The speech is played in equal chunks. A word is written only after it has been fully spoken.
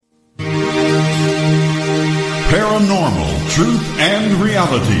Paranormal, Truth and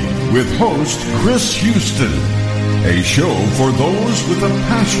Reality with host Chris Houston. A show for those with a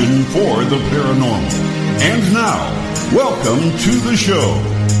passion for the paranormal. And now, welcome to the show.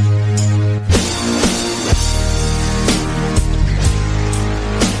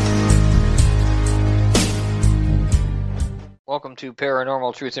 Welcome to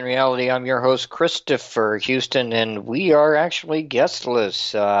Paranormal Truth and Reality. I'm your host, Christopher Houston, and we are actually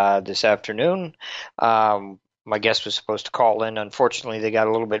guestless this afternoon. My guest was supposed to call in. Unfortunately, they got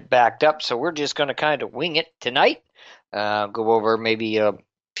a little bit backed up, so we're just going to kind of wing it tonight. Go over maybe a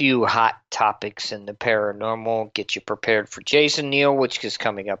few hot topics in the paranormal, get you prepared for Jason Neal, which is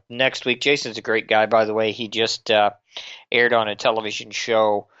coming up next week. Jason's a great guy, by the way. He just aired on a television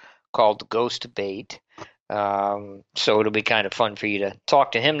show called The Ghost Bait. So it'll be kind of fun for you to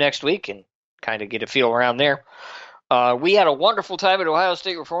talk to him next week and kind of get a feel around there. We had a wonderful time at Ohio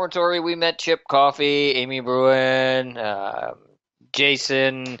State Reformatory. We met Chip Coffey, Amy Bruin,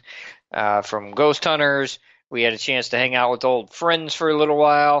 Jason from Ghost Hunters. We had a chance to hang out with old friends for a little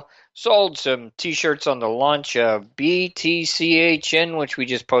while. Sold some T-shirts on the launch of BTCHN, which we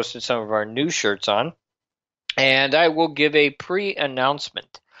just posted some of our new shirts on. And I will give a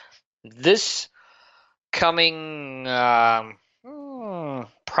pre-announcement. This coming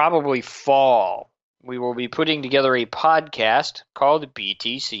probably fall, we will be putting together a podcast called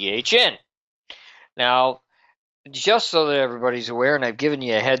BTCHN. Now, just so that everybody's aware, and I've given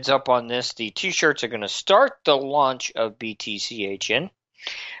you a heads up on this, the T-shirts are going to start the launch of BTCHN,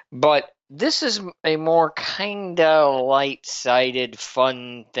 but this is a more kind of light-sided,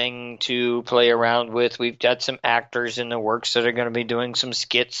 fun thing to play around with. We've got some actors in the works that are going to be doing some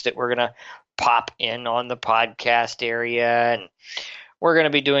skits that we're going to pop in on the podcast area, and we're going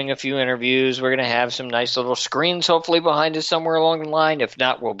to be doing a few interviews. We're going to have some nice little screens hopefully behind us somewhere along the line. If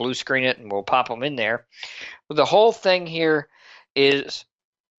not, we'll blue screen it and we'll pop them in there. But the whole thing here is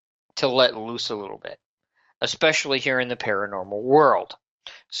to let loose a little bit, especially here in the paranormal world.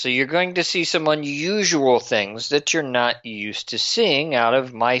 So you're going to see some unusual things that you're not used to seeing out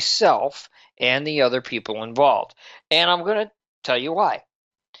of myself and the other people involved. And I'm going to tell you why.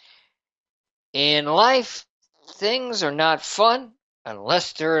 In life, things are not fun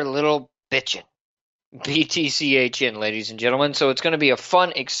unless they're a little bitchin'. BTCHN, ladies and gentlemen. So it's going to be a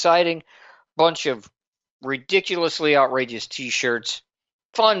fun, exciting bunch of ridiculously outrageous T-shirts,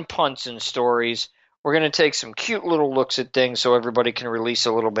 fun punts and stories. We're going to take some cute little looks at things so everybody can release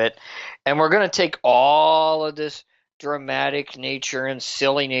a little bit. And we're going to take all of this dramatic nature and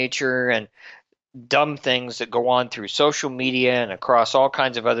silly nature and dumb things that go on through social media and across all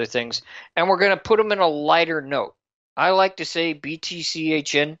kinds of other things, and we're going to put them in a lighter note. I like to say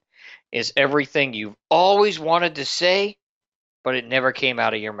BTCHN is everything you've always wanted to say, but it never came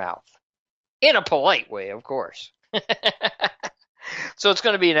out of your mouth. In a polite way, of course. So it's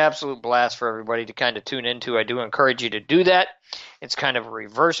going to be an absolute blast for everybody to kind of tune into. I do encourage you to do that. It's kind of a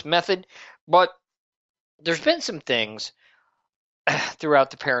reverse method, but there's been some things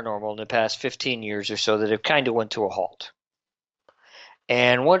throughout the paranormal in the past 15 years or so that have kind of went to a halt.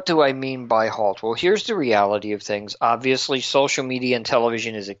 And what do I mean by halt? Well, here's the reality of things. Obviously, social media and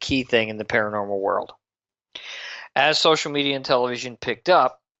television is a key thing in the paranormal world. As social media and television picked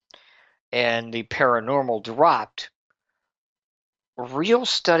up and the paranormal dropped, real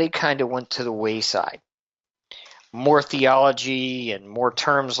study kind of went to the wayside. More theology and more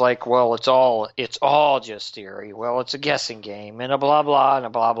terms like, well, it's all just theory. Well, it's a guessing game, and a blah blah and a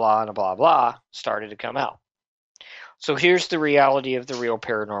blah blah and a blah blah started to come out. So here's the reality of the real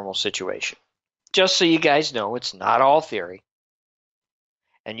paranormal situation. Just so you guys know, it's not all theory.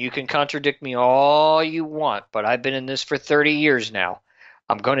 And you can contradict me all you want, but I've been in this for 30 years now.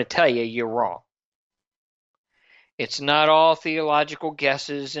 I'm going to tell you, you're wrong. It's not all theological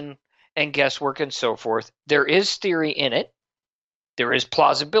guesses and guesswork and so forth. There is theory in it, there is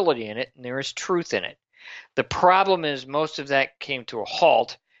plausibility in it, and there is truth in it. The problem is most of that came to a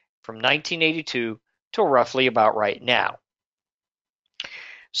halt from 1982 to roughly about right now.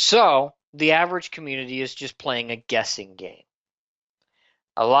 So the average community is just playing a guessing game.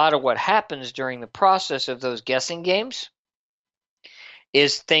 A lot of what happens during the process of those guessing games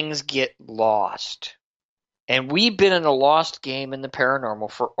is things get lost. And we've been in a lost game in the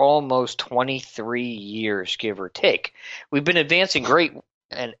paranormal for almost 23 years, give or take. We've been advancing great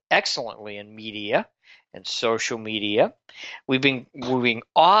and excellently in media and social media. We've been moving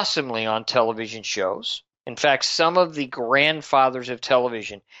awesomely on television shows. In fact, some of the grandfathers of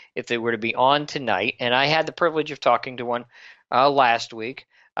television, if they were to be on tonight, and I had the privilege of talking to one last week.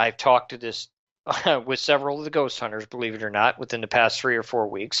 I've talked to this with several of the ghost hunters, believe it or not, within the past 3 or 4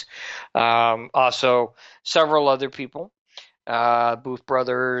 weeks. Also, several other people, Booth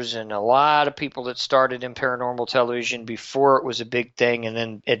Brothers, and a lot of people that started in paranormal television before it was a big thing and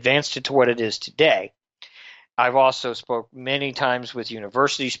then advanced it to what it is today. I've also spoke many times with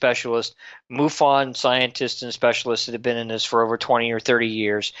university specialists, MUFON scientists and specialists that have been in this for over 20 or 30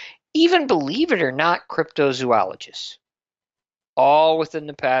 years, even, believe it or not, cryptozoologists, all within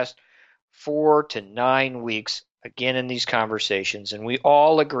the past 4 to 9 weeks, again in these conversations, and we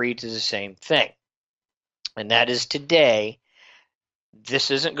all agree to the same thing. And that is today,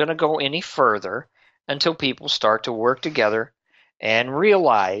 this isn't going to go any further until people start to work together and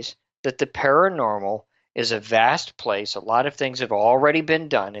realize that the paranormal is a vast place. A lot of things have already been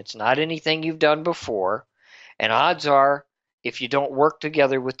done. It's not anything you've done before. And odds are, if you don't work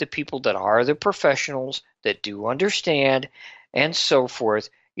together with the people that are the professionals, that do understand, and so forth,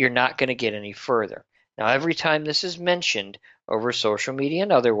 you're not going to get any further. Now, every time this is mentioned over social media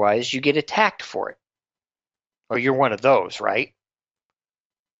and otherwise, you get attacked for it. Or you're one of those, right?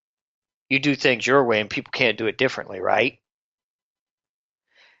 You do things your way and people can't do it differently, right?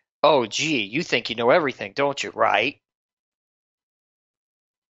 Oh, gee, you think you know everything, don't you, right?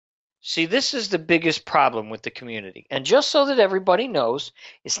 See, this is the biggest problem with the community. And just so that everybody knows,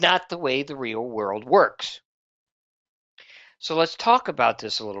 it's not the way the real world works. So let's talk about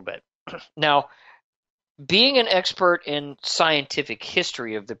this a little bit. Now, being an expert in scientific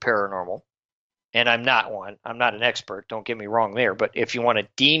history of the paranormal, and I'm not one, I'm not an expert, don't get me wrong there, but if you want to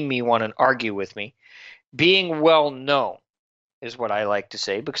deem me one and argue with me, being well known is what I like to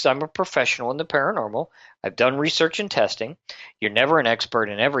say, because I'm a professional in the paranormal. I've done research and testing. You're never an expert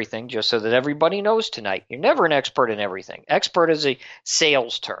in everything, just so that everybody knows tonight. You're never an expert in everything. Expert is a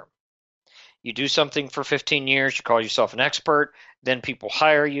sales term. You do something for 15 years, you call yourself an expert, then people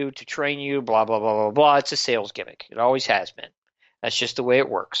hire you to train you, blah, blah, blah, blah, blah. It's a sales gimmick. It always has been. That's just the way it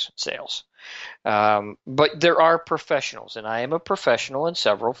works, sales. But there are professionals, and I am a professional in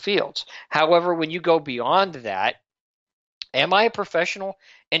several fields. However, when you go beyond that, am I a professional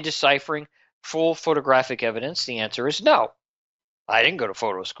in deciphering full photographic evidence? The answer is no. I didn't go to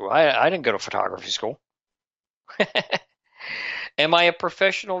photo school. I didn't go to photography school. Am I a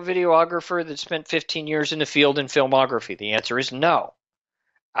professional videographer that spent 15 years in the field in filmography? The answer is no.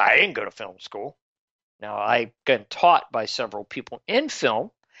 I didn't go to film school. Now, I've been taught by several people in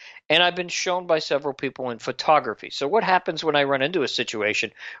film, and I've been shown by several people in photography. So what happens when I run into a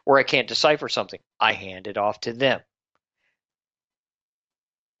situation where I can't decipher something? I hand it off to them.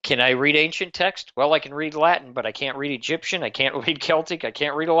 Can I read ancient text? Well, I can read Latin, but I can't read Egyptian. I can't read Celtic. I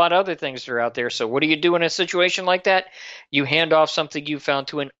can't read a lot of other things that are out there. So what do you do in a situation like that? You hand off something you found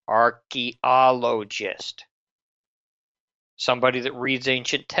to an archaeologist. Somebody that reads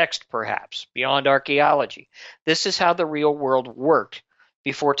ancient text, perhaps, beyond archaeology. This is how the real world worked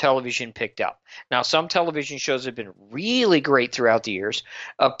before television picked up. Now, some television shows have been really great throughout the years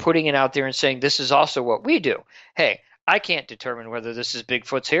of putting it out there and saying, this is also what we do. Hey, I can't determine whether this is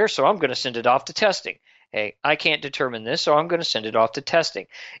Bigfoot's hair, so I'm going to send it off to testing. Hey, I can't determine this, so I'm going to send it off to testing.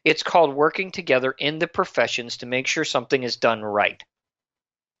 It's called working together in the professions to make sure something is done right.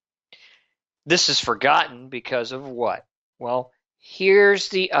 This is forgotten because of what? Well, here's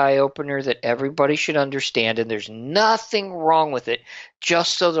the eye-opener that everybody should understand, and there's nothing wrong with it,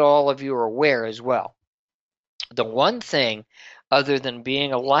 just so that all of you are aware as well. The one thing, other than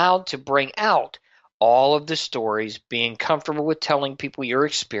being allowed to bring out all of the stories, being comfortable with telling people your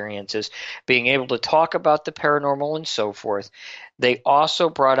experiences, being able to talk about the paranormal and so forth, they also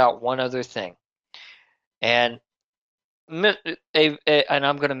brought out one other thing. And I'm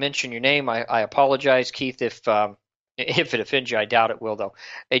going to mention your name. I apologize, Keith, if it offends you. I doubt it will, though.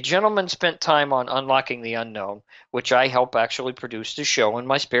 A gentleman spent time on Unlocking the Unknown, which I help actually produce the show in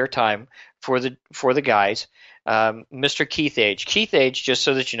my spare time for the guys. Mr. Keith Age. Keith Age, just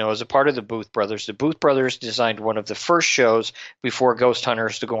so that you know, is a part of the Booth Brothers. The Booth Brothers designed one of the first shows before Ghost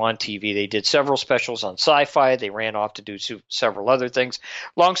Hunters to go on TV. They did several specials on Sci-Fi. They ran off to do several other things.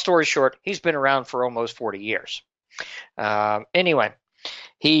 Long story short, he's been around for almost 40 years. Anyway,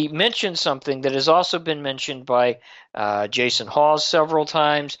 he mentioned something that has also been mentioned by Jason Hawes several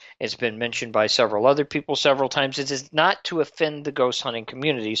times. It's been mentioned by several other people several times. It is not to offend the ghost hunting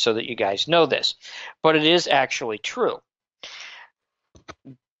community, so that you guys know this, but it is actually true.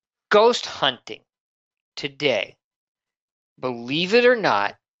 Ghost hunting today, believe it or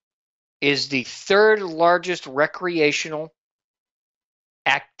not, is the third largest recreational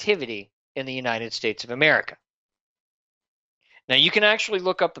activity in the United States of America. Now, you can actually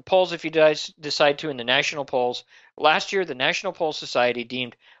look up the polls if you decide to in the national polls. Last year, the National Poll Society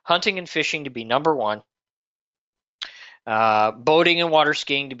deemed hunting and fishing to be number one, boating and water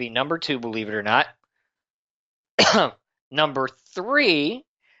skiing to be number two, believe it or not. Number three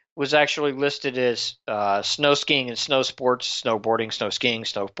was actually listed as snow skiing and snow sports, snowboarding, snow skiing,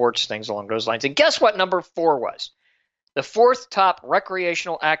 snowboards, things along those lines. And guess what number four was? The fourth top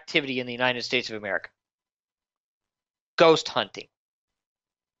recreational activity in the United States of America. Ghost hunting.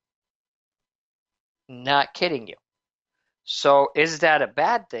 Not kidding you. So is that a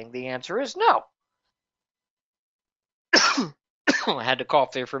bad thing? The answer is no. I had to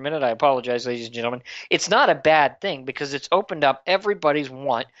cough there for a minute. I apologize, ladies and gentlemen. It's not a bad thing because it's opened up everybody's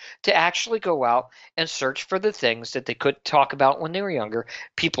want to actually go out and search for the things that they couldn't talk about when they were younger.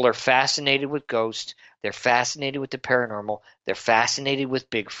 People are fascinated with ghosts. They're fascinated with the paranormal. They're fascinated with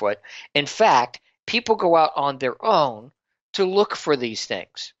Bigfoot. In fact, people go out on their own to look for these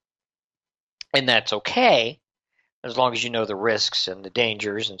things. And that's okay, as long as you know the risks and the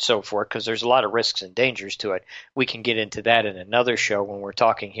dangers and so forth, because there's a lot of risks and dangers to it. We can get into that in another show when we're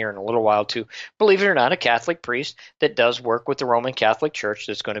talking here in a little while to, believe it or not, a Catholic priest that does work with the Roman Catholic Church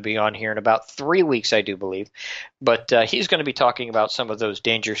that's going to be on here in about 3 weeks, I do believe. But he's going to be talking about some of those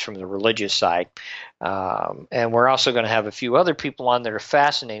dangers from the religious side. And we're also going to have a few other people on that are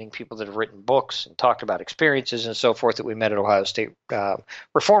fascinating, people that have written books and talked about experiences and so forth that we met at Ohio State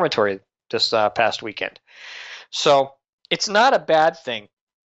Reformatory this past weekend. So it's not a bad thing,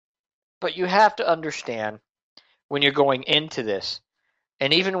 but you have to understand when you're going into this,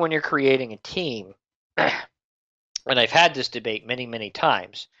 and even when you're creating a team, and I've had this debate many, many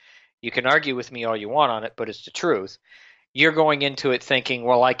times. You can argue with me all you want on it, but it's the truth. You're going into it thinking,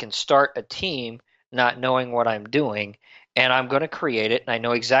 well, I can start a team not knowing what I'm doing, and I'm going to create it, and I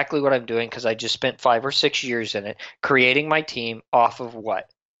know exactly what I'm doing because I just spent 5 or 6 years in it, creating my team off of what?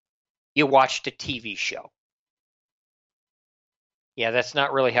 You watched a TV show. Yeah, that's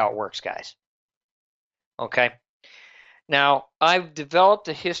not really how it works, guys. Okay? Now, I've developed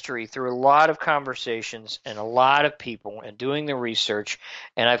a history through a lot of conversations and a lot of people and doing the research,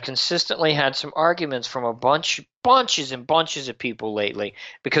 and I've consistently had some arguments from bunches and bunches of people lately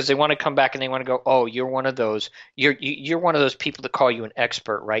because they want to come back and they want to go, "Oh, you're one of those. You're one of those people that call you an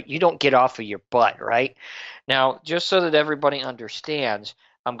expert, right? You don't get off of your butt, right?" Now, just so that everybody understands,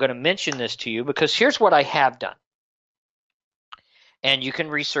 I'm going to mention this to you because here's what I have done. And you can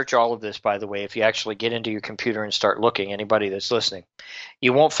research all of this, by the way, if you actually get into your computer and start looking, anybody that's listening.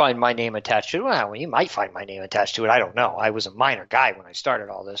 You won't find my name attached to it. Well, you might find my name attached to it. I don't know. I was a minor guy when I started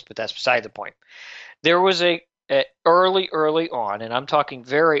all this, but that's beside the point. There was early on, and I'm talking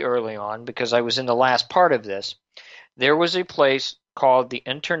very early on because I was in the last part of this, there was a place called the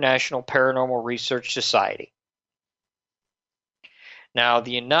International Paranormal Research Society. Now,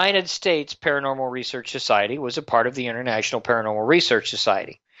 the United States Paranormal Research Society was a part of the International Paranormal Research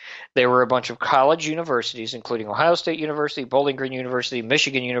Society. They were a bunch of college universities, including Ohio State University, Bowling Green University,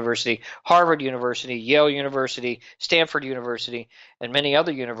 Michigan University, Harvard University, Yale University, Stanford University, and many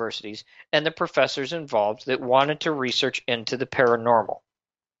other universities, and the professors involved that wanted to research into the paranormal.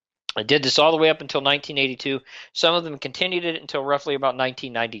 I did this all the way up until 1982. Some of them continued it until roughly about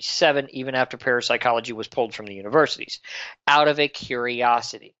 1997, even after parapsychology was pulled from the universities, out of a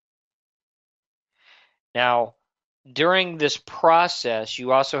curiosity. Now, during this process,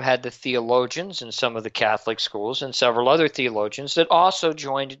 you also had the theologians in some of the Catholic schools and several other theologians that also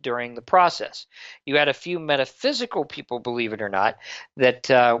joined during the process. You had a few metaphysical people, believe it or not, that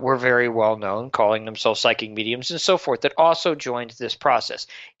were very well known, calling themselves psychic mediums and so forth, that also joined this process.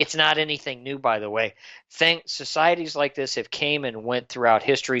 It's not anything new, by the way. Societies like this have came and went throughout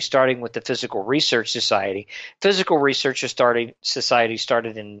history, starting with the Physical Research Society. Physical Research Society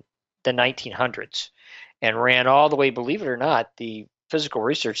started in the 1900s. And ran all the way, believe it or not, the Physical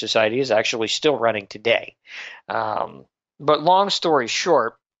Research Society is actually still running today. But long story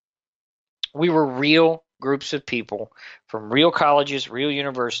short, we were real groups of people from real colleges, real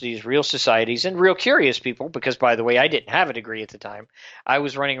universities, real societies, and real curious people because, by the way, I didn't have a degree at the time. I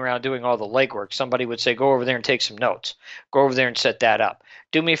was running around doing all the legwork. Somebody would say, go over there and take some notes. Go over there and set that up.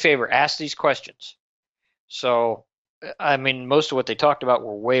 Do me a favor, ask these questions. So I mean, most of what they talked about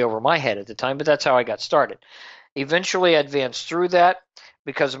were way over my head at the time, but that's how I got started. Eventually, I advanced through that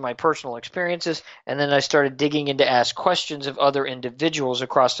because of my personal experiences, and then I started digging in to ask questions of other individuals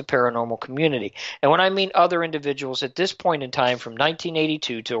across the paranormal community. And when I mean other individuals, at this point in time, from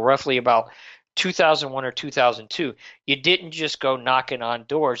 1982 to roughly about 2001 or 2002, you didn't just go knocking on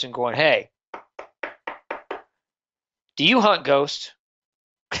doors and going, hey, do you hunt ghosts?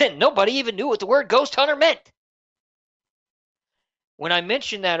 Nobody even knew what the word ghost hunter meant. When I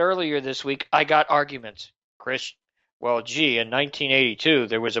mentioned that earlier this week, I got arguments. Chris, well, gee, in 1982,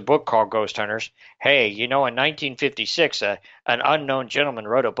 there was a book called Ghost Hunters. Hey, in 1956, an unknown gentleman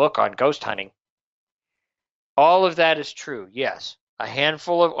wrote a book on ghost hunting. All of that is true, yes. A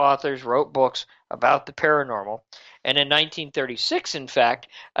handful of authors wrote books about the paranormal. And in 1936, in fact,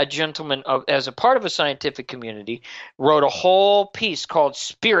 a gentleman, as a part of a scientific community, wrote a whole piece called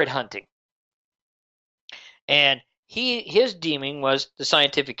Spirit Hunting. And his deeming was the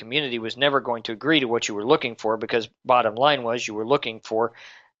scientific community was never going to agree to what you were looking for, because bottom line was you were looking for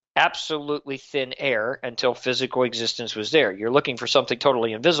absolutely thin air until physical existence was there. You're looking for something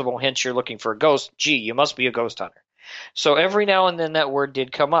totally invisible, hence you're looking for a ghost. Gee, you must be a ghost hunter. So every now and then that word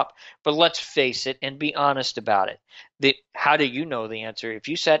did come up. But let's face it and be honest about it. How do you know the answer? If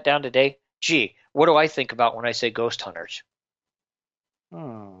you sat down today, gee, what do I think about when I say ghost hunters?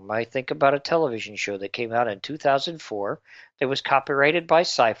 I think about a television show that came out in 2004 that was copyrighted by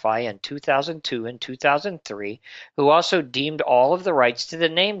Sci-Fi in 2002 and 2003, who also deemed all of the rights to the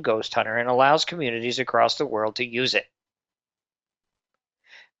name Ghost Hunter and allows communities across the world to use it.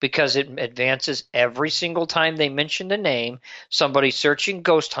 Because it advances every single time they mention the name, somebody searching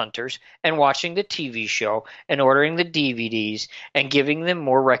Ghost Hunters and watching the TV show and ordering the DVDs and giving them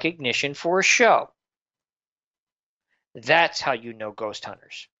more recognition for a show. That's how you know Ghost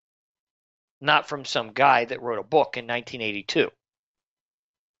Hunters. Not from some guy that wrote a book in 1982.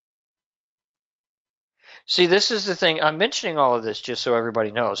 See, this is the thing. I'm mentioning all of this just so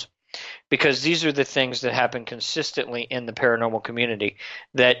everybody knows, because these are the things that happen consistently in the paranormal community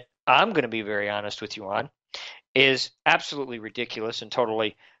that I'm going to be very honest with you on is absolutely ridiculous and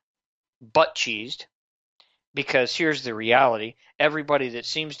totally butt-cheesed. Because here's the reality. Everybody that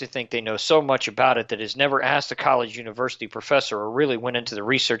seems to think they know so much about it that has never asked a college university professor or really went into the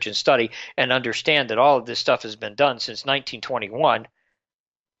research and study and understand that all of this stuff has been done since 1921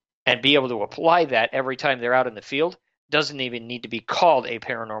 and be able to apply that every time they're out in the field doesn't even need to be called a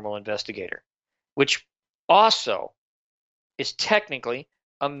paranormal investigator, which also is technically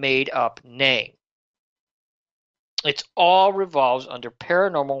a made-up name. It all revolves under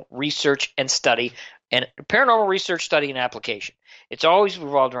paranormal research and study, and paranormal research, study, and application. It's always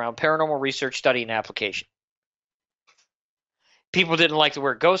revolved around paranormal research, study, and application. People didn't like the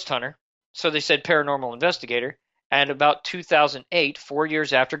word ghost hunter, so they said paranormal investigator. And about 2008, 4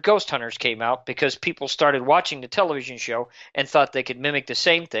 years after Ghost Hunters came out, because people started watching the television show and thought they could mimic the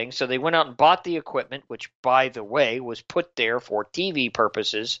same thing, so they went out and bought the equipment, which, by the way, was put there for TV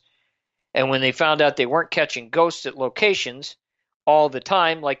purposes. And when they found out they weren't catching ghosts at locations all the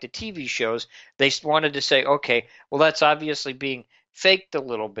time, like the TV shows, they wanted to say, okay, well, that's obviously being faked a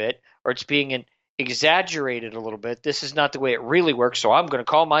little bit, or it's being exaggerated a little bit. This is not the way it really works, so I'm going to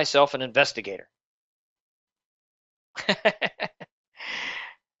call myself an investigator.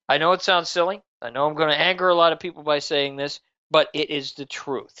 I know it sounds silly. I know I'm going to anger a lot of people by saying this, but it is the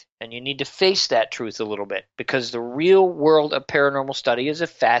truth. And you need to face that truth a little bit, because the real world of paranormal study is a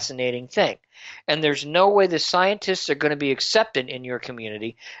fascinating thing. And there's no way the scientists are going to be accepted in your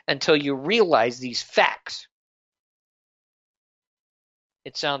community until you realize these facts.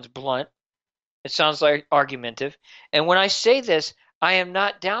 It sounds blunt. It sounds like argumentative. And when I say this, I am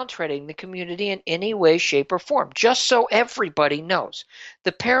not downtreading the community in any way, shape, or form, just so everybody knows.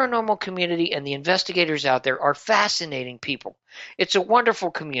 The paranormal community and the investigators out there are fascinating people. It's a wonderful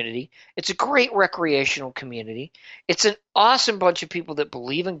community. It's a great recreational community. It's an awesome bunch of people that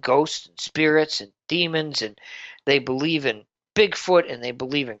believe in ghosts and spirits and demons, and they believe in Bigfoot, and they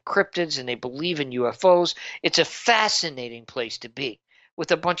believe in cryptids, and they believe in UFOs. It's a fascinating place to be,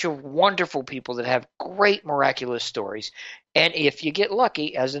 with a bunch of wonderful people that have great miraculous stories. And if you get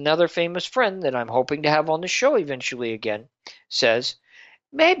lucky, as another famous friend that I'm hoping to have on the show eventually again says,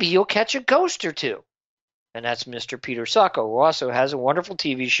 maybe you'll catch a ghost or two. And that's Mr. Peter Sacco, who also has a wonderful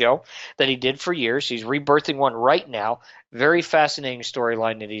TV show that he did for years. He's rebirthing one right now. Very fascinating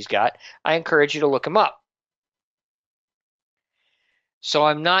storyline that he's got. I encourage you to look him up. So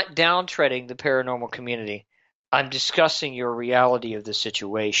I'm not downtreading the paranormal community. I'm discussing your reality of the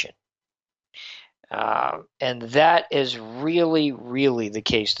situation. And that is really, really the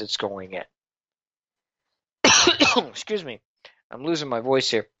case that's going in. Excuse me. I'm losing my voice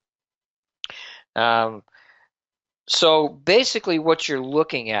here. So basically what you're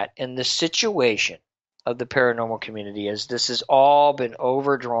looking at in the situation of the paranormal community is this has all been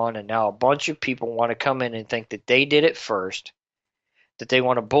overdrawn, and now a bunch of people want to come in and think that they did it first, that they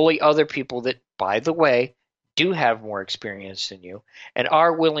want to bully other people that, by the way, do have more experience than you and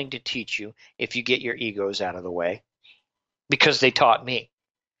are willing to teach you if you get your egos out of the way, because they taught me.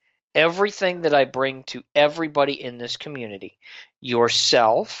 everything that I bring to everybody in this community,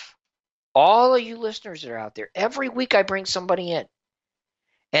 yourself, all of you listeners that are out there, every week I bring somebody in.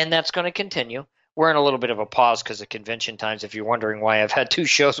 And that's going to continue. We're in a little bit of a pause because of convention times, if you're wondering why I've had 2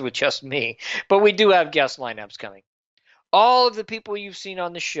 shows with just me. But we do have guest lineups coming. All of the people you've seen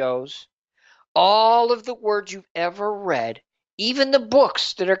on the shows, all of the words you've ever read, even the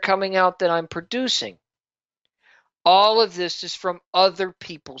books that are coming out that I'm producing, all of this is from other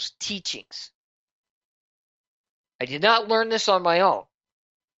people's teachings. I did not learn this on my own.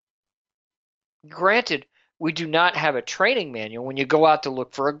 Granted, we do not have a training manual when you go out to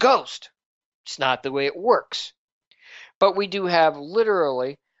look for a ghost. It's not the way it works. But we do have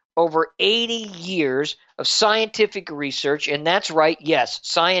literally over 80 years of scientific research, and that's right, yes,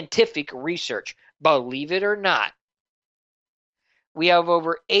 scientific research, believe it or not. We have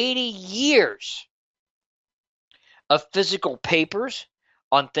over 80 years of physical papers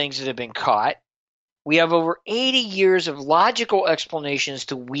on things that have been caught. We have over 80 years of logical explanations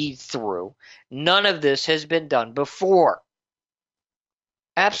to weed through. None of this has been done before.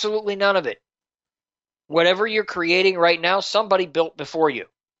 Absolutely none of it. Whatever you're creating right now, somebody built before you.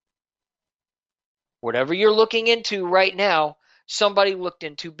 Whatever you're looking into right now, somebody looked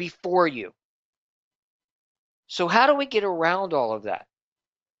into before you. So how do we get around all of that?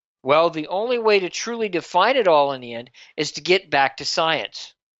 Well, the only way to truly define it all in the end is to get back to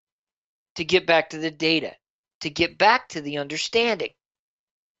science, to get back to the data, to get back to the understanding.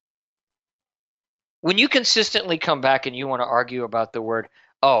 When you consistently come back and you want to argue about the word,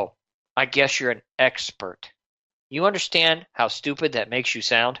 oh, I guess you're an expert, you understand how stupid that makes you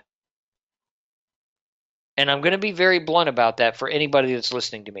sound? And I'm going to be very blunt about that for anybody that's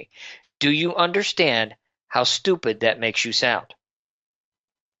listening to me. Do you understand how stupid that makes you sound?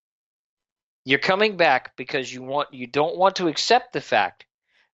 You're coming back because you don't want to accept the fact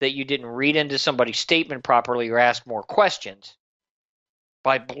that you didn't read into somebody's statement properly or ask more questions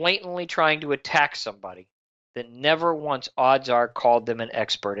by blatantly trying to attack somebody that never once, odds are, called them an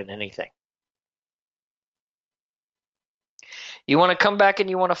expert in anything. You want to come back and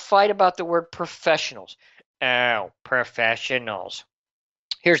you want to fight about the word professionals. Oh, professionals.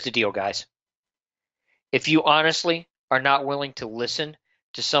 Here's the deal, guys. If you honestly are not willing to listen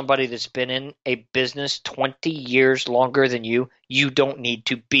to somebody that's been in a business 20 years longer than you, you don't need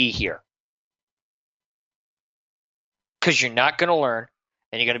to be here. Because you're not going to learn,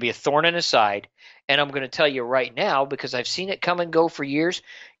 and you're going to be a thorn in his side. And I'm going to tell you right now, because I've seen it come and go for years,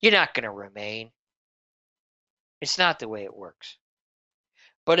 you're not going to remain. It's not the way it works.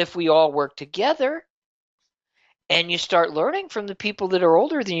 But if we all work together, and you start learning from the people that are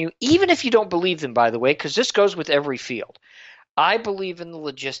older than you, even if you don't believe them, by the way, because this goes with every field. I believe in the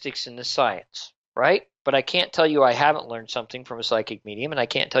logistics and the science, right? But I can't tell you I haven't learned something from a psychic medium, and I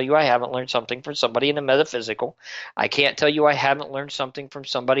can't tell you I haven't learned something from somebody in a metaphysical. I can't tell you I haven't learned something from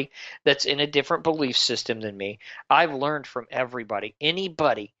somebody that's in a different belief system than me. I've learned from everybody.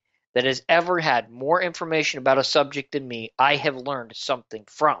 Anybody that has ever had more information about a subject than me, I have learned something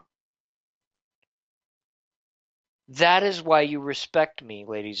from. That is why you respect me,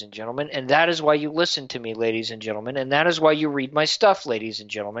 ladies and gentlemen, and that is why you listen to me, ladies and gentlemen, and that is why you read my stuff, ladies and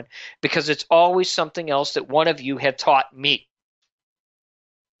gentlemen, because it's always something else that one of you have taught me.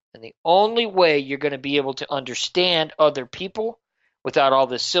 And the only way you're going to be able to understand other people without all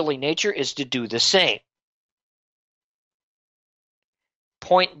this silly nature is to do the same.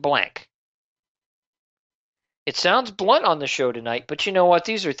 Point blank. It sounds blunt on the show tonight, but you know what?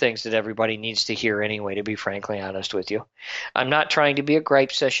 These are things that everybody needs to hear anyway, to be frankly honest with you. I'm not trying to be a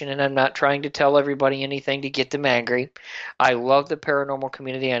gripe session, and I'm not trying to tell everybody anything to get them angry. I love the paranormal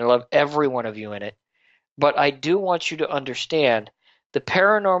community, and I love every one of you in it. But I do want you to understand the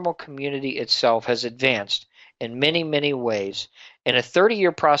paranormal community itself has advanced in many, many ways in a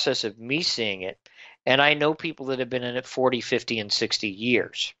 30-year process of me seeing it, and I know people that have been in it 40, 50, and 60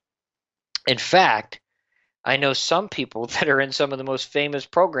 years. In fact, I know some people that are in some of the most famous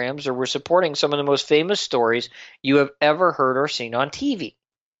programs or were supporting some of the most famous stories you have ever heard or seen on TV.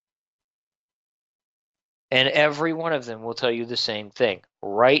 And every one of them will tell you the same thing.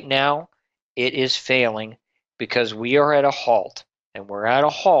 Right now, it is failing because we are at a halt. And we're at a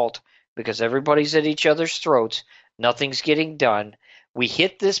halt because everybody's at each other's throats. Nothing's getting done. We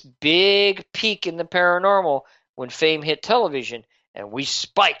hit this big peak in the paranormal when fame hit television. And we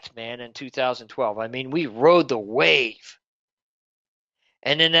spiked, man, in 2012. I mean, we rode the wave.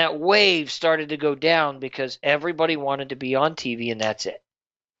 And then that wave started to go down because everybody wanted to be on TV, and that's it.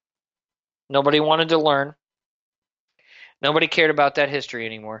 Nobody wanted to learn. Nobody cared about that history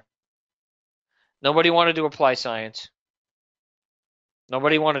anymore. Nobody wanted to apply science.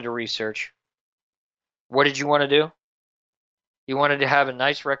 Nobody wanted to research. What did you want to do? You wanted to have a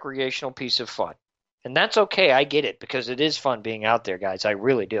nice recreational piece of fun. And that's okay. I get it because it is fun being out there, guys. I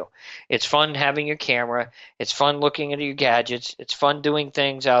really do. It's fun having your camera. It's fun looking at your gadgets. It's fun doing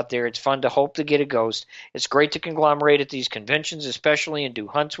things out there. It's fun to hope to get a ghost. It's great to conglomerate at these conventions, especially, and do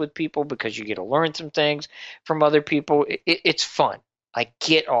hunts with people because you get to learn some things from other people. It's fun. I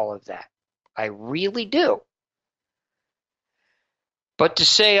get all of that. I really do. But to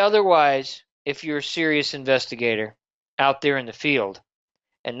say otherwise, if you're a serious investigator out there in the field,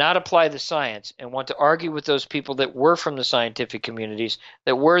 and not apply the science and want to argue with those people that were from the scientific communities,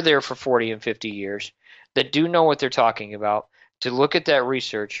 that were there for 40 and 50 years, that do know what they're talking about, to look at that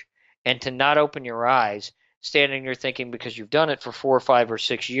research and to not open your eyes, standing there thinking because you've done it for 4 or 5 or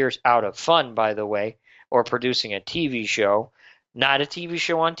 6 years out of fun, by the way, or producing a TV show, not a TV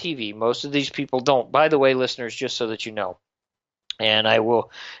show on TV. Most of these people don't. By the way, listeners, just so that you know, and I will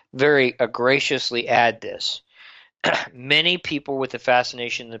very graciously add this. Many people with a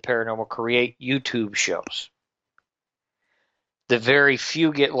fascination in the paranormal create YouTube shows. The very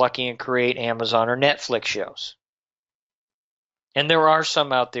few get lucky and create Amazon or Netflix shows. And there are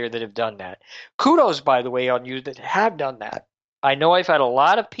some out there that have done that. Kudos, by the way, on you that have done that. I know I've had a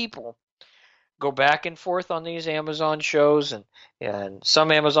lot of people go back and forth on these Amazon shows, and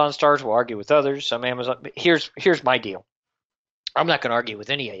some Amazon stars will argue with others. Some Amazon. Here's my deal. I'm not going to argue with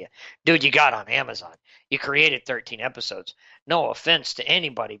any of you. Dude, you got on Amazon. You created 13 episodes. No offense to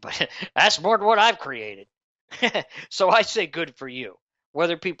anybody, but that's more than what I've created. So I say good for you.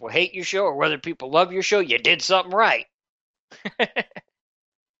 Whether people hate your show or whether people love your show, you did something right.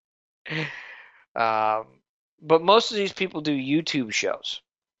 But most of these people do YouTube shows.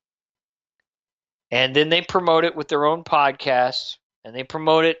 And then they promote it with their own podcasts, and they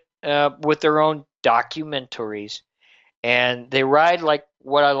promote it with their own documentaries. And they ride like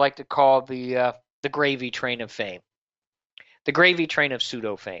what I like to call the gravy train of fame, the gravy train of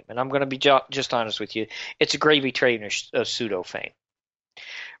pseudo fame. And I'm going to be just honest with you. It's a gravy train of pseudo fame.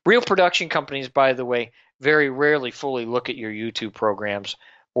 Real production companies, by the way, very rarely fully look at your YouTube programs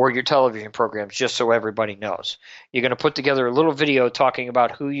or your television programs, just so everybody knows. You're going to put together a little video talking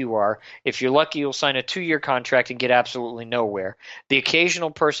about who you are. If you're lucky, you'll sign a 2-year contract and get absolutely nowhere. The occasional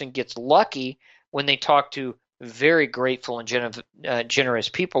person gets lucky when they talk to very grateful and generous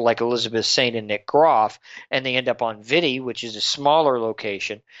people like Elizabeth Saint and Nick Groff, and they end up on Vidi, which is a smaller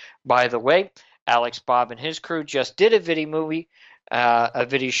location. By the way, Alex Bob and his crew just did a Vidi movie, a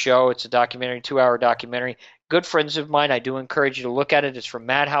Vidi show. It's a documentary, 2-hour documentary. Good friends of mine. I do encourage you to look at it. It's from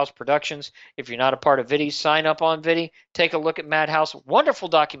Madhouse Productions. If you're not a part of Vidi, sign up on Vidi. Take a look at Madhouse. Wonderful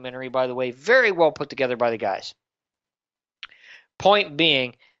documentary, by the way. Very well put together by the guys. Point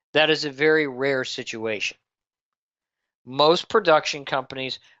being, that is a very rare situation. Most production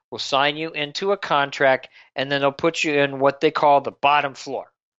companies will sign you into a contract, and then they'll put you in what they call the bottom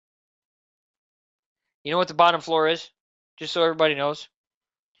floor. You know what the bottom floor is? Just so everybody knows.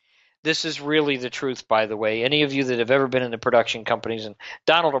 This is really the truth, by the way. Any of you that have ever been in the production companies, and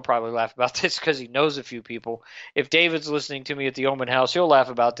Donald will probably laugh about this because he knows a few people. If David's listening to me at the Omen House, he'll laugh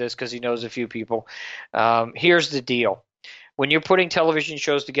about this because he knows a few people. Here's the deal. When you're putting television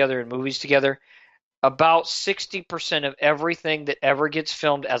shows together and movies together, about 60% of everything that ever gets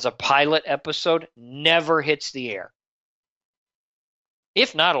filmed as a pilot episode never hits the air.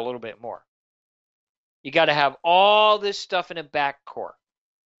 If not a little bit more. You got to have all this stuff in a back core.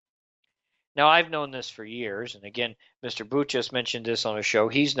 Now, I've known this for years, and again, Mr. Boot just mentioned this on a show.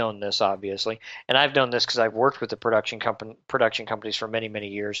 He's known this, obviously, and I've known this because I've worked with the production companies for many, many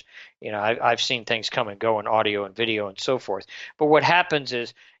years. You know, I've seen things come and go in audio and video and so forth. But what happens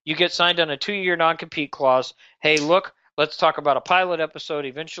is you get signed on a 2-year non-compete clause. Hey, look, let's talk about a pilot episode.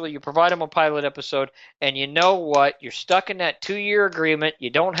 Eventually, you provide them a pilot episode, and you know what? You're stuck in that 2-year agreement.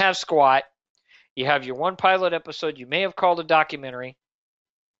 You don't have squat. You have your one pilot episode you may have called a documentary.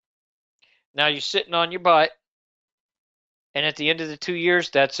 Now you're sitting on your butt, and at the end of the 2 years,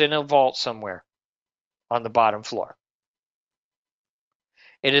 that's in a vault somewhere on the bottom floor.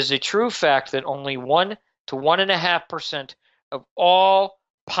 It is a true fact that only 1 to 1.5% of all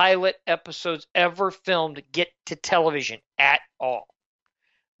pilot episodes ever filmed get to television at all.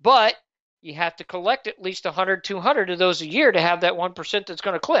 But you have to collect at least 100, 200 of those a year to have that 1% that's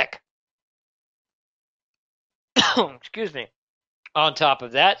going to click. Excuse me. On top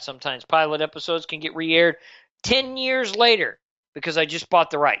of that, sometimes pilot episodes can get re-aired 10 years later because I just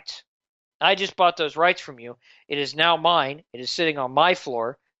bought the rights. I just bought those rights from you. It is now mine. It is sitting on my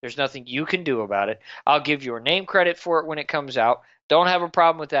floor. There's nothing you can do about it. I'll give your name credit for it when it comes out. Don't have a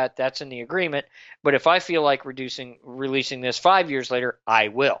problem with that. That's in the agreement. But if I feel like releasing this 5 years later, I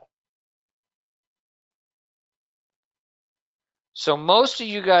will. So most of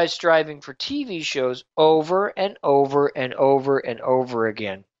you guys striving for TV shows over and over and over and over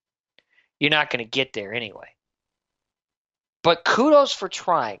again, you're not going to get there anyway. But kudos for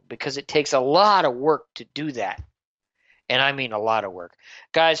trying, because it takes a lot of work to do that. And I mean a lot of work.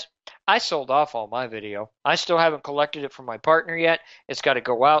 Guys, I sold off all my video. I still haven't collected it from my partner yet. It's got to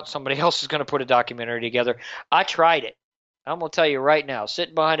go out. Somebody else is going to put a documentary together. I tried it. I'm going to tell you right now,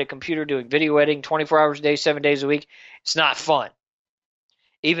 sitting behind a computer doing video editing 24 hours a day, 7 days a week, it's not fun.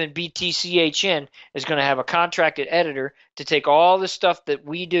 Even BTCHN is going to have a contracted editor to take all the stuff that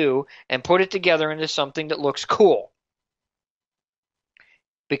we do and put it together into something that looks cool.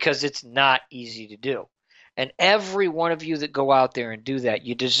 Because it's not easy to do. And every one of you that go out there and do that,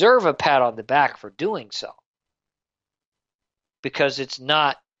 you deserve a pat on the back for doing so. Because it's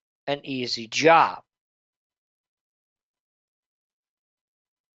not an easy job.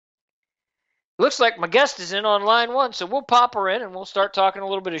 Looks like my guest is in on line one, so we'll pop her in and we'll start talking a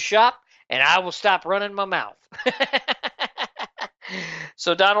little bit of shop, and I will stop running my mouth.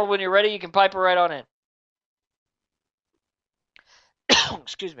 So, Donald, when you're ready, you can pipe her right on in.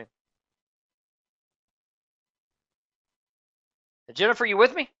 Excuse me. Jennifer, you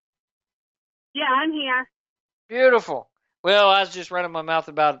with me? Yeah, I'm here. Beautiful. Well, I was just running my mouth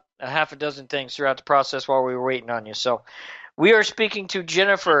about a half a dozen things throughout the process while we were waiting on you. So we are speaking to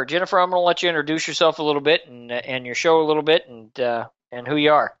Jennifer. Jennifer, I'm going to let you introduce yourself a little bit and your show a little bit and who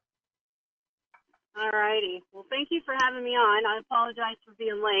you are. All righty. Well, thank you for having me on. I apologize for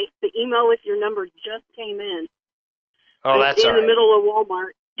being late. The email with your number just came in. Oh, that's all right. In the middle of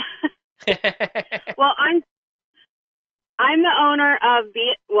Walmart. Well, I'm the owner of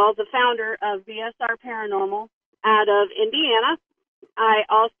the founder of BSR Paranormal out of Indiana. I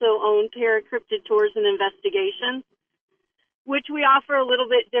also own Paracryptid Tours and Investigations, which we offer a little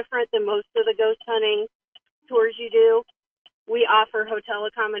bit different than most of the ghost hunting tours you do. We offer hotel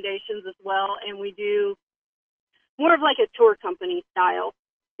accommodations as well, and we do more of like a tour company style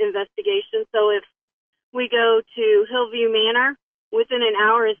investigation. So if we go to Hillview Manor, within an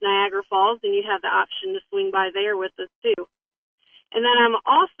hour is Niagara Falls, and you have the option to swing by there with us too. And then I'm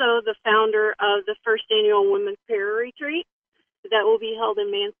also the founder of the first annual Women's Para Retreat that will be held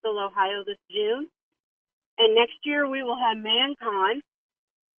in Mansfield, Ohio this June. And next year we will have ManCon,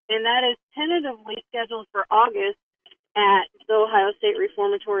 and that is tentatively scheduled for August at the Ohio State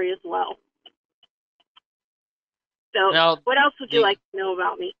Reformatory as well. So now, what else would you like to know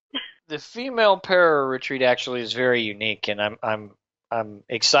about me? The female para retreat actually is very unique, and I'm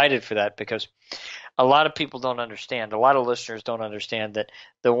excited for that because a lot of people don't understand. A lot of listeners don't understand that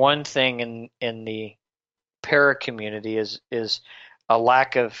the one thing in the para community is a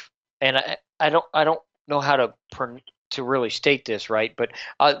lack of, and I don't know how to really state this right, but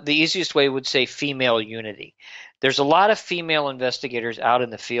the easiest way would say female unity. There's a lot of female investigators out in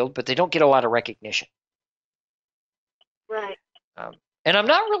the field, but they don't get a lot of recognition. Right. And I'm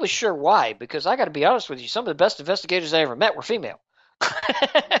not really sure why, because I got to be honest with you, some of the best investigators I ever met were female.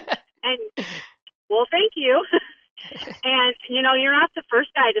 Well, thank you. And, you're not the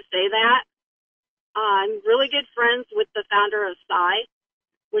first guy to say that. I'm really good friends with the founder of PSI,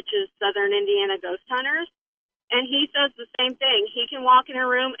 which is Southern Indiana Ghost Hunters. And he says the same thing. He can walk in a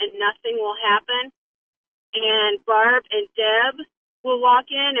room and nothing will happen. And Barb and Deb will walk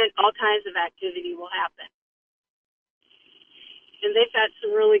in and all kinds of activity will happen. And they've had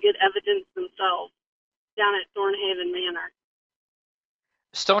some really good evidence themselves down at Thornhaven Manor.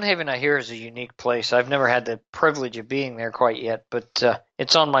 Stonehaven, I hear, is a unique place. I've never had the privilege of being there quite yet, but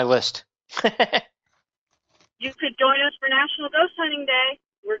it's on my list. You could join us for National Ghost Hunting Day.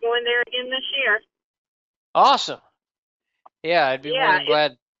 We're going there again this year. Awesome. Yeah, I'd be more than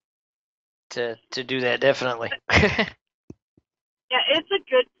glad to do that, definitely. Yeah, it's a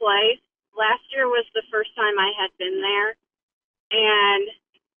good place. Last year was the first time I had been there, and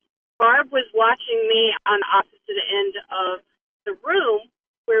Barb was watching me on the opposite end of the room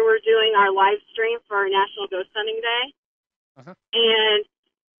where we're doing our live stream for our National Ghost Hunting Day. Uh-huh. And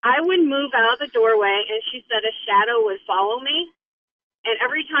I would move out of the doorway, and she said a shadow would follow me. And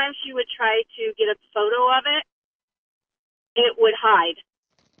every time she would try to get a photo of it, it would hide.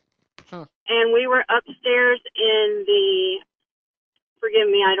 Huh. And we were upstairs in the, forgive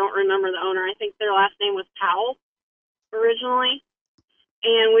me, I don't remember the owner. I think their last name was Powell originally.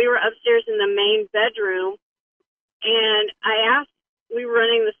 And we were upstairs in the main bedroom. And I asked, we were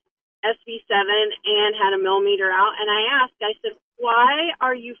running the SB7 and had a millimeter out. And I asked, I said, why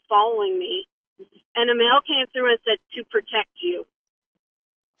are you following me? And a male came through and said, to protect you.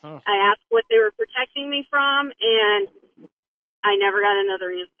 I asked what they were protecting me from, and I never got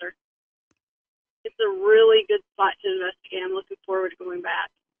another answer. It's a really good spot to investigate. I'm looking forward to going back.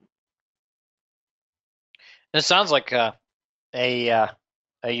 It sounds like a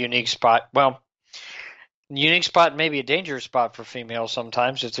unique spot. Well, unique spot, maybe a dangerous spot for females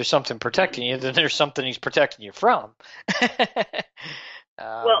sometimes. If there's something protecting you, then there's something he's protecting you from.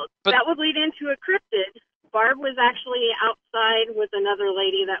 Well, that would lead into a cryptid. Barb was actually outside with another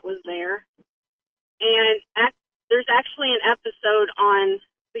lady that was there. And there's actually an episode on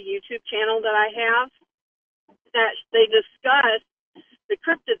the YouTube channel that I have that they discuss the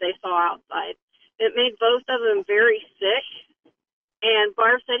cryptid they saw outside. It made both of them very sick. And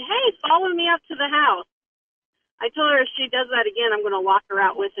Barb said, "Hey, follow me up to the house." I told her if she does that again, I'm going to lock her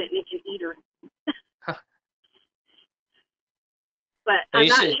out with it and it can eat her. But I'm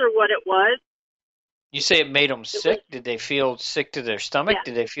not sure what it was. You say it made them sick? Did they feel sick to their stomach? Yeah.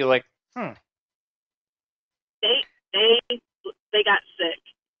 Did they feel like, They got sick.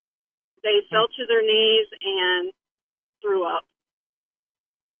 They fell to their knees and threw up.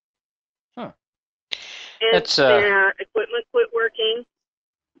 Huh. And their equipment quit working.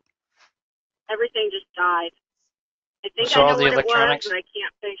 Everything just died. I think So I know all the what electronics? it was, but I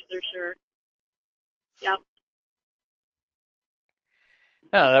can't say for sure. Yep.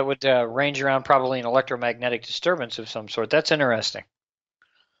 Yeah, that would range around probably an electromagnetic disturbance of some sort. That's interesting.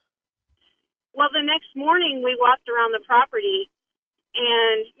 Well, the next morning we walked around the property,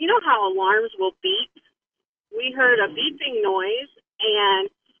 and you know how alarms will beep? We heard a beeping noise, and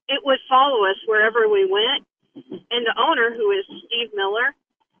it would follow us wherever we went. And the owner, who is Steve Miller,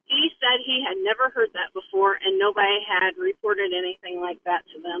 he said he had never heard that before, and nobody had reported anything like that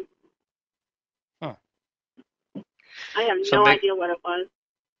to them. Huh. I have no idea what it was.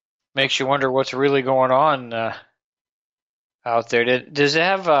 Makes you wonder what's really going on out there. Does it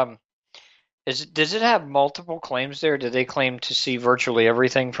have does it have multiple claims there? Do they claim to see virtually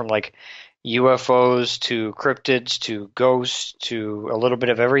everything from like UFOs to cryptids to ghosts to a little bit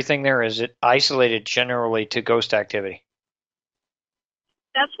of everything there? Is it isolated generally to ghost activity?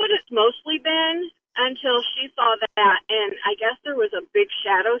 That's what it's mostly been until she saw that, and I guess there was a big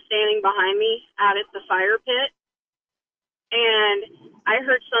shadow standing behind me out at the fire pit, and I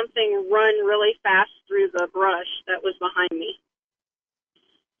heard something run really fast through the brush that was behind me.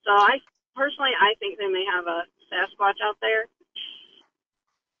 So I think they may have a Sasquatch out there.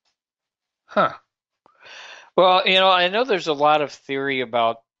 Huh. Well, I know there's a lot of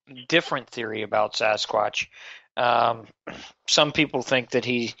different theory about Sasquatch. Some people think that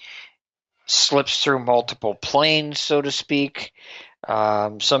he slips through multiple planes, so to speak.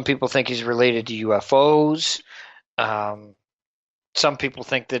 Some people think he's related to UFOs. Some people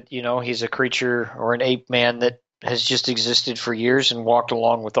think that, he's a creature or an ape man that has just existed for years and walked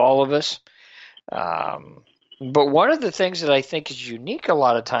along with all of us. But one of the things that I think is unique a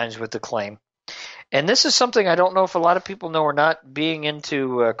lot of times with the claim, and this is something I don't know if a lot of people know or not, being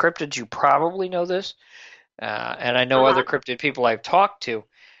into cryptids, you probably know this, and I know other cryptid people I've talked to.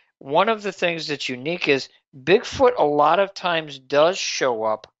 One of the things that's unique is Bigfoot a lot of times does show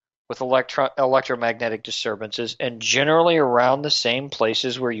up with electromagnetic disturbances and generally around the same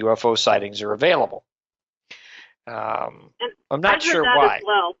places where UFO sightings are available. I'm not sure why. As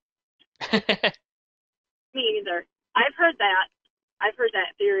well. Me either. I've heard that. I've heard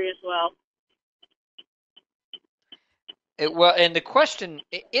that theory as well. And the question,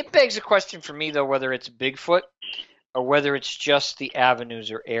 it begs a question for me, though, whether it's Bigfoot or whether it's just the avenues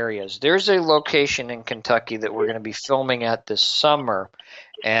or areas. There's a location in Kentucky that we're going to be filming at this summer,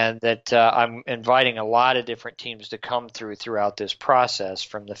 and that I'm inviting a lot of different teams to come throughout this process,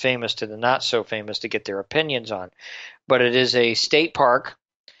 from the famous to the not so famous, to get their opinions on. But it is a state park.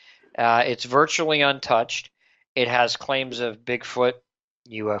 It's virtually untouched. It has claims of Bigfoot,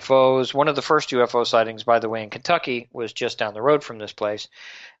 UFOs. One of the first UFO sightings, by the way, in Kentucky was just down the road from this place.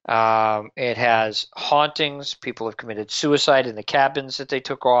 It has hauntings. People have committed suicide in the cabins that they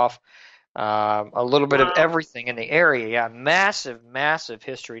took off. A little bit of everything in the area. Yeah, massive, massive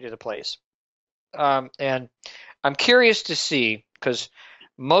history to the place. And I'm curious to see, because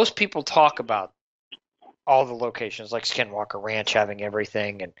most people talk about all the locations, like Skinwalker Ranch having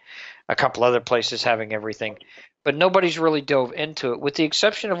everything and a couple other places having everything, but nobody's really dove into it, with the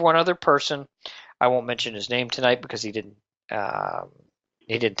exception of one other person. I won't mention his name tonight because he didn't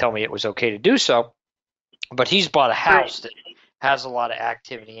tell me it was okay to do so, but he's bought a house that has a lot of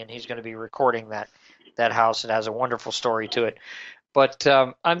activity, and he's going to be recording that house. It has a wonderful story to it. But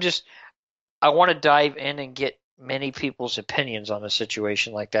I want to dive in and get many people's opinions on a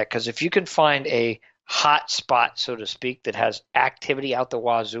situation like that, because if you can find a hot spot, so to speak, that has activity out the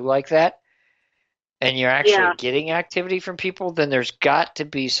wazoo like that, and you're actually Yeah. getting activity from people, then there's got to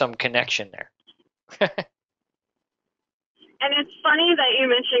be some connection there. And it's funny that you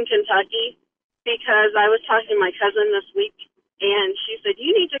mentioned Kentucky, because I was talking to my cousin this week, and she said,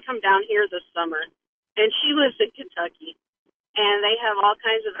 you need to come down here this summer. And she lives in Kentucky, and they have all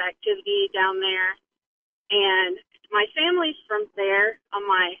kinds of activity down there. And my family's from there on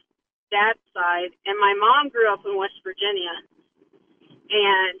my dad's side, and my mom grew up in West Virginia.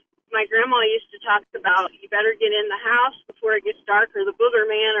 And my grandma used to talk about, you better get in the house before it gets dark, or the booger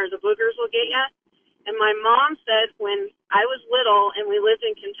man or the boogers will get you. And my mom said when I was little and we lived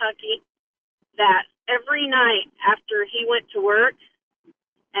in Kentucky that every night after he went to work,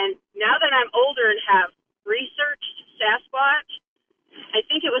 and now that I'm older and have researched Sasquatch, I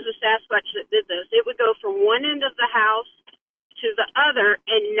think it was a Sasquatch that did this. It would go from one end of the house to the other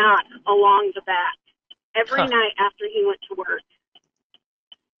and not along the back every night after he went to work.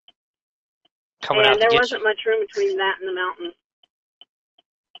 And there wasn't much room between that and the mountain.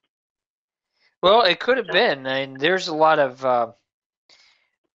 Well, it could have been. I mean, there's a lot of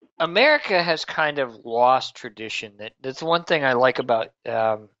America has kind of lost tradition. That's one thing I like about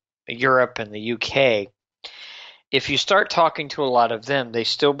Europe and the UK. If you start talking to a lot of them, they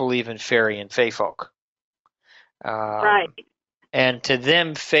still believe in fairy and fae folk. Right. And to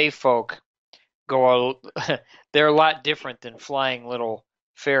them, fae folk they're a lot different than flying little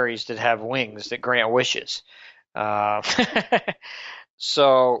fairies that have wings that grant wishes.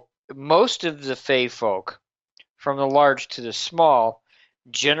 So most of the fae folk, from the large to the small,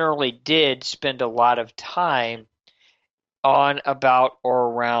 generally did spend a lot of time on, about, or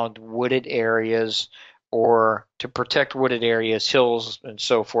around wooded areas, or to protect wooded areas, hills, and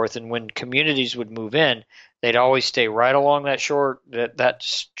so forth. And when communities would move in, they'd always stay right along that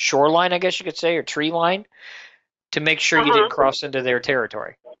shoreline, I guess you could say, or tree line, to make sure you didn't cross into their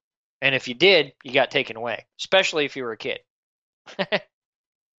territory. And if you did, you got taken away, especially if you were a kid.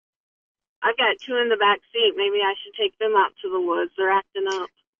 I've got two in the back seat. Maybe I should take them out to the woods. They're acting up.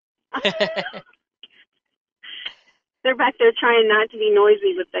 They're back there trying not to be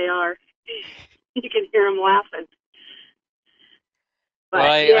noisy, but they are. You can hear them laughing. But,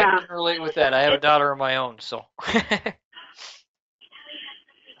 well, I can relate with that. I have a daughter of my own, so.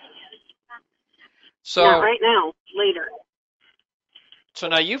 Not right now, later. So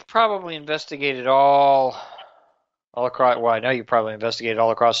now you've probably investigated all across. Well, I know you probably investigated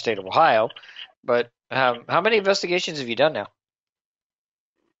all across the state of Ohio, but how many investigations have you done now?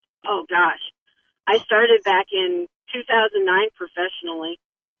 Oh gosh, I started back in 2009 professionally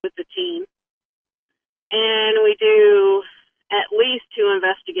with the team, and we do at least 2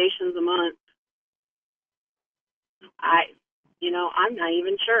 investigations a month. I'm not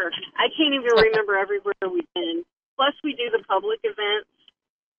even sure. I can't even remember everywhere we've been. Plus, we do the public events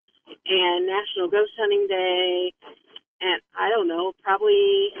and National Ghost Hunting Day, and I don't know,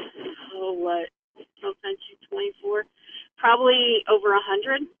 probably, 24, probably over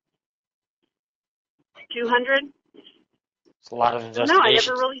 100, 200. It's a lot of investigations. No, I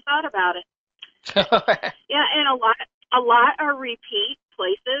never really thought about it. Yeah, and a lot are repeat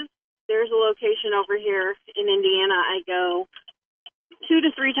places. There's a location over here in Indiana I go 2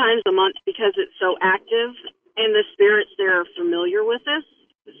 to 3 times a month because it's so active, and the spirits there are familiar with us,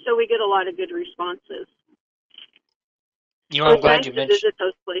 so we get a lot of good responses. I'm glad you mentioned visit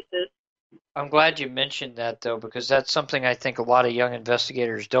those places. I'm glad you mentioned that, though, because that's something I think a lot of young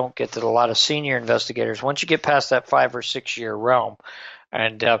investigators don't get, that a lot of senior investigators, once you get past that 5 or 6 year realm,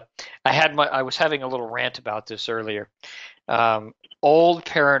 and I was having a little rant about this earlier. Old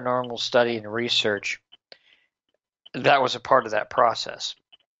paranormal study and research, that was a part of that process.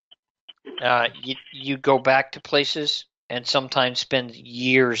 You go back to places and sometimes spend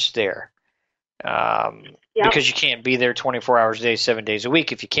years there. Because you can't be there 24 hours a day, 7 days a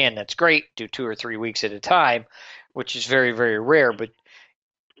week. If you can, that's great. Do 2 or 3 weeks at a time, which is very, very rare. But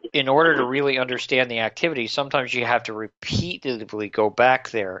in order to really understand the activity, sometimes you have to repeatedly go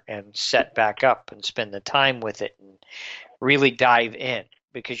back there and set back up and spend the time with it and really dive in,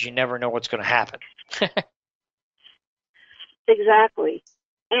 because you never know what's going to happen. Exactly.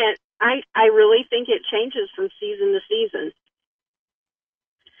 And I really think it changes from season to season.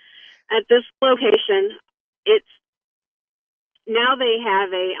 At this location, now they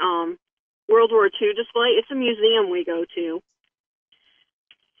have a World War II display. It's a museum we go to.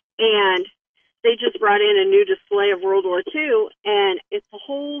 And they just brought in a new display of World War II, and it's a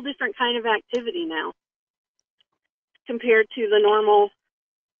whole different kind of activity now compared to the normal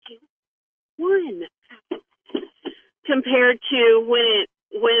one. Compared to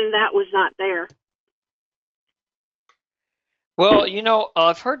when that was not there. Well,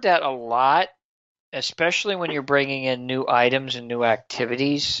 I've heard that a lot, especially when you're bringing in new items and new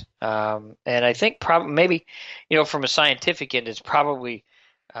activities. And I think probably maybe, from a scientific end, it's probably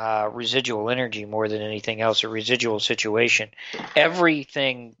residual energy more than anything else, a residual situation.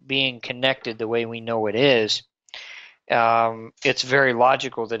 Everything being connected the way we know it is, it's very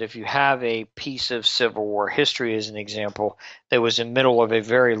logical that if you have a piece of Civil War history, as an example, that was in the middle of a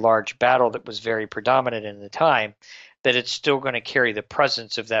very large battle that was very predominant in the time, that it's still going to carry the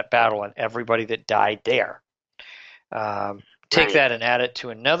presence of that battle and everybody that died there. Take Right. that and add it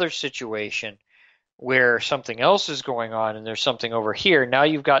to another situation where something else is going on and there's something over here. Now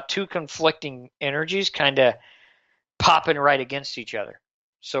you've got two conflicting energies kind of popping right against each other.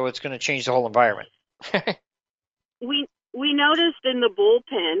 So it's going to change the whole environment. We noticed in the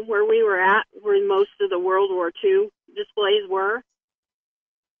bullpen where we were at, where most of the World War II displays were,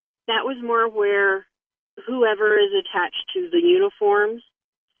 that was more where whoever is attached to the uniforms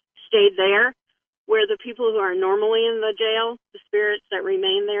stayed there, where the people who are normally in the jail, the spirits that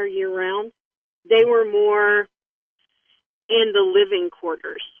remain there year-round, they were more in the living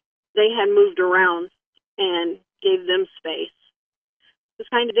quarters. They had moved around and gave them space. It was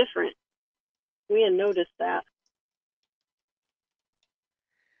kind of different. We had noticed that.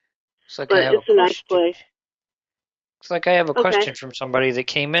 But it's a nice place. Looks like I have a question from somebody that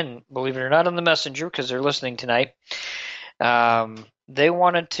came in, believe it or not, on the messenger because they're listening tonight. They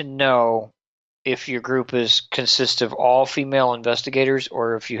wanted to know if your group consists of all female investigators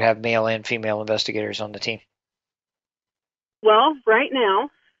or if you have male and female investigators on the team. Well, right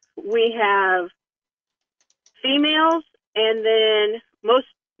now we have females and then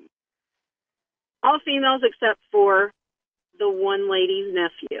all females except for the one lady's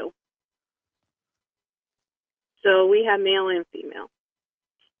nephew. So we have male and female.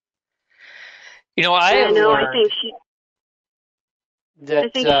 I think she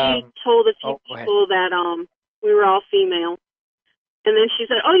told a few people that we were all female. And then she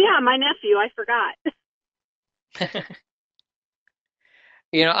said, "Oh yeah, my nephew, I forgot."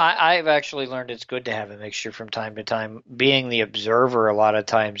 I've actually learned it's good to have a mixture from time to time. Being the observer a lot of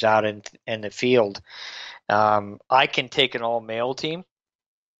times out in the field, I can take an all-male team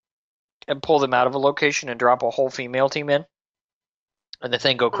and pull them out of a location and drop a whole female team in, and the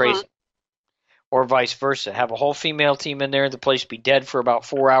thing go crazy. Or vice versa. Have a whole female team in there, the place be dead for about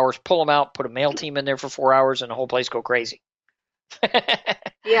 4 hours, pull them out, put a male team in there for 4 hours, and the whole place go crazy.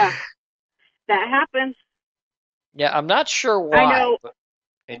 Yeah, that happens. Yeah, I'm not sure why, but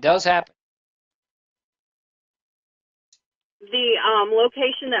it does happen. The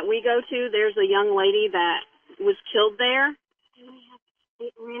location that we go to, there's a young lady that was killed there.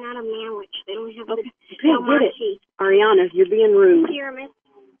 They ran out of sandwich. They don't have get it. Ariana, you're being rude. Here, miss.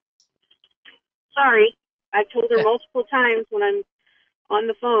 Sorry. I've told her multiple times when I'm on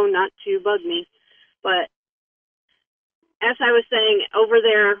the phone not to bug me. But as I was saying, over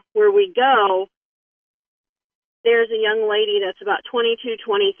there where we go, there's a young lady that's about 22,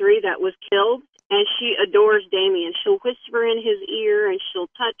 23 that was killed, and she adores Damien. She'll whisper in his ear, and she'll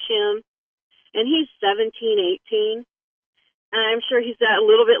touch him. And he's 17, 18. And I'm sure he's got a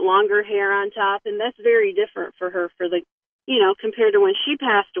little bit longer hair on top, and that's very different for her compared to when she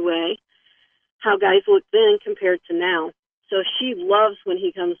passed away, how guys look then compared to now. So she loves when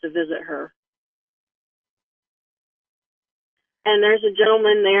he comes to visit her. And there's a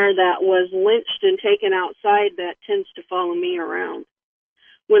gentleman there that was lynched and taken outside that tends to follow me around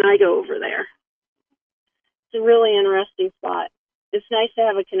when I go over there. It's a really interesting spot. It's nice to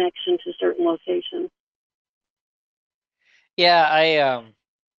have a connection to certain locations. Yeah,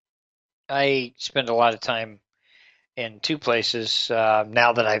 I spend a lot of time in two places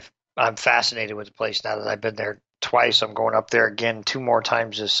now that I'm fascinated with the place. Now that I've been there twice, I'm going up there again 2 more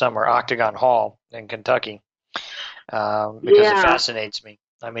times this summer. Octagon Hall in Kentucky, because it fascinates me.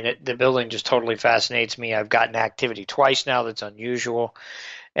 I mean, the building just totally fascinates me. I've gotten activity twice now that's unusual,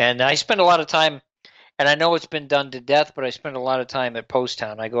 and I spend a lot of time. And I know it's been done to death, but I spend a lot of time at Post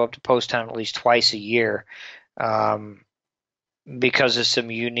Town. I go up to Post Town at least twice a year. Because of some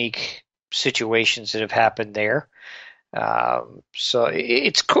unique situations that have happened there. So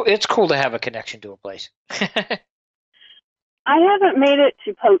it's cool. It's cool to have a connection to a place. I haven't made it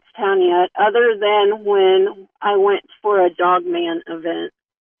to Poatstown yet, other than when I went for a Dogman event.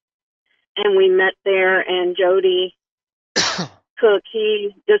 And we met there, and Jody Cook,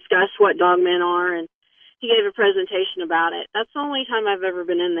 he discussed what Dogmen are, and he gave a presentation about it. That's the only time I've ever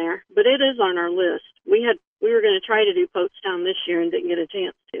been in there, but it is on our list. We were going to try to do Poatstown this year and didn't get a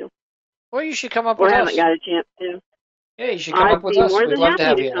chance to. Well, you should come up with us. Or haven't got a chance to. Yeah, you should come up with us. We'd love to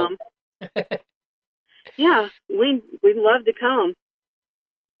have you. Yeah, we'd love to come.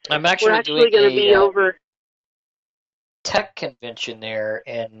 I'm We're actually actually doing going to be over. tech convention there,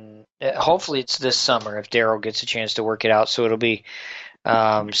 and hopefully it's this summer if Daryl gets a chance to work it out. So it'll be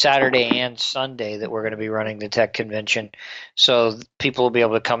Saturday and Sunday that we're going to be running the tech convention. So people will be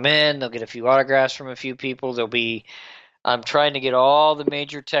able to come in. They'll get a few autographs from a few people. I'm trying to get all the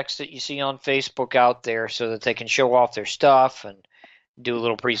major techs that you see on Facebook out there so that they can show off their stuff and do a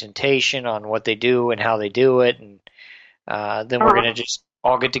little presentation on what they do and how they do it. And then we're going to just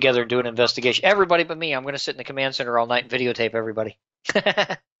all get together and do an investigation. Everybody but me. I'm going to sit in the command center all night and videotape everybody.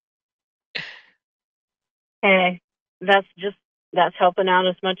 Hey, that's helping out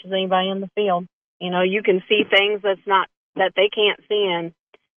as much as anybody in the field. You can see things that they can't see and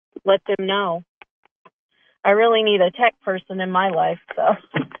let them know. I really need a tech person in my life, so.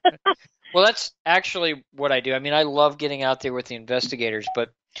 Well, that's actually what I do. I mean, I love getting out there with the investigators,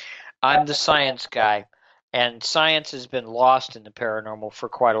 but I'm the science guy, and science has been lost in the paranormal for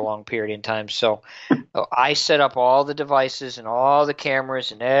quite a long period in time. So I set up all the devices and all the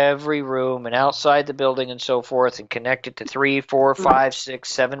cameras in every room and outside the building and so forth, and connect it to 3, 4, 5, 6,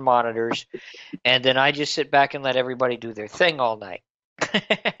 7 monitors, and then I just sit back and let everybody do their thing all night.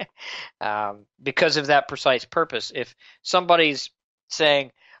 Because of that precise purpose. If somebody's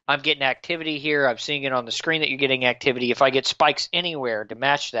saying, I'm getting activity here, I'm seeing it on the screen that you're getting activity, if I get spikes anywhere to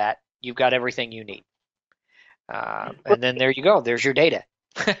match that, you've got everything you need. And then there you go. There's your data.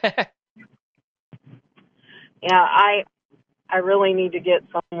 Yeah, I really need to get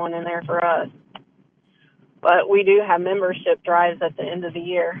someone in there for us. But we do have membership drives at the end of the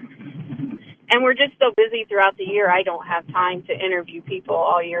year. And we're just so busy throughout the year, I don't have time to interview people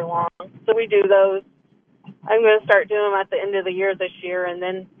all year long. So we do those. I'm going to start doing them at the end of the year this year, and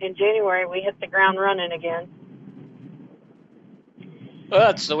then in January we hit the ground running again. Well,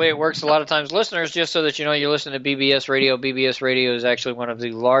 that's the way it works a lot of times. Listeners, just so that you know, you listen to BBS Radio. BBS Radio is actually one of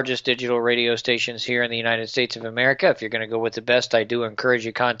the largest digital radio stations here in the United States of America. If you're going to go with the best, I do encourage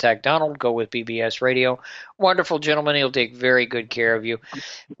you to contact Donald. Go with BBS Radio. Wonderful gentleman. He'll take very good care of you.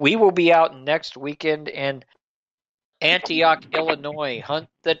 We will be out next weekend in Antioch, Illinois. Hunt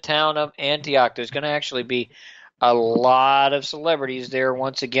the town of Antioch. There's going to actually be a lot of celebrities there.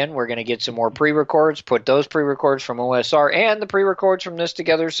 Once again, we're going to get some more pre-records, put those pre-records from OSR and the pre-records from this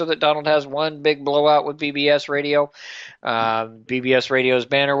together so that Donald has one big blowout with BBS Radio. BBS Radio's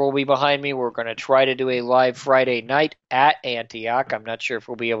banner will be behind me. We're going to try to do a live Friday night at Antioch. I'm not sure if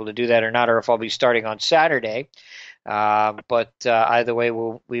we'll be able to do that or not, or if I'll be starting on Saturday. But either way,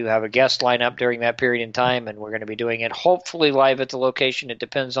 we have a guest lineup during that period in time, and we're going to be doing it hopefully live at the location. It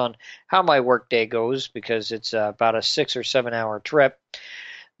depends on how my work day goes because it's about a 6 or 7 hour trip.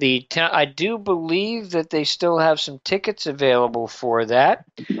 I do believe that they still have some tickets available for that,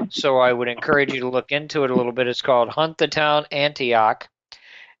 so I would encourage you to look into it a little bit. It's called Hunt the Town Antioch.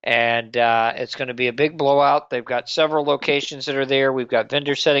 And it's going to be a big blowout. They've got several locations that are there. We've got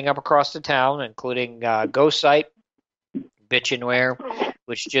vendors setting up across the town, including Ghost Site, Bitchinware,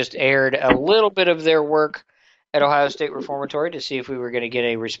 which just aired a little bit of their work at Ohio State Reformatory to see if we were going to get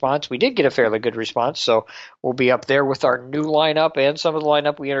a response. We did get a fairly good response, so we'll be up there with our new lineup and some of the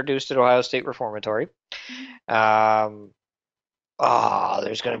lineup we introduced at Ohio State Reformatory. There's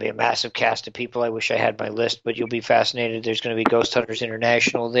going to be a massive cast of people. I wish I had my list, but you'll be fascinated. There's going to be Ghost Hunters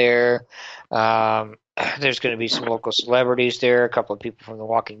International there. There's going to be some local celebrities there. A couple of people from The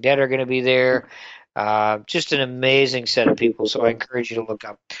Walking Dead are going to be there. Just an amazing set of people, so I encourage you to look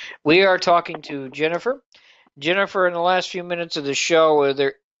up. We are talking to Jennifer. Jennifer, in the last few minutes of the show,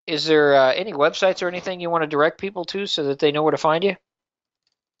 is there any websites or anything you want to direct people to so that they know where to find you?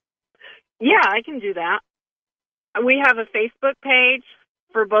 Yeah, I can do that. We have a Facebook page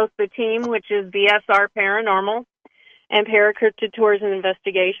for both the team, which is BSR Paranormal and Paracryptid Tours and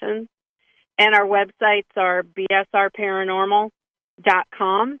Investigations. And our websites are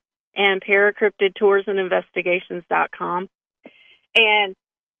bsrparanormal.com and paracryptidtoursandinvestigations.com. And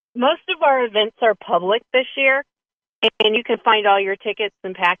most of our events are public this year, and you can find all your tickets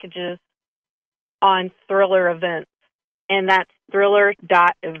and packages on Thriller Events, and that's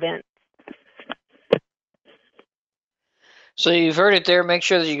thriller.events. So you've heard it there. Make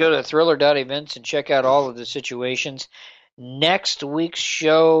sure that you go to thriller.events and check out all of the situations. Next week's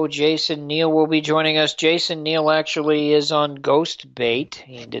show, Jason Neal will be joining us. Jason Neal actually is on Ghost Bait.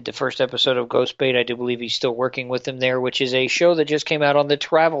 He did the first episode of Ghost Bait. I do believe he's still working with them there, which is a show that just came out on the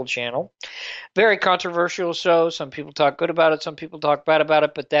Travel Channel. Very controversial show. Some people talk good about it. Some people talk bad about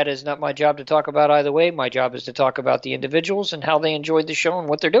it, but that is not my job to talk about either way. My job is to talk about the individuals and how they enjoyed the show and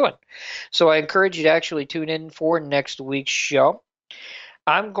what they're doing. So I encourage you to actually tune in for next week's show.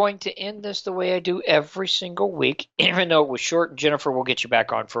 I'm going to end this the way I do every single week, even though it was short. Jennifer will get you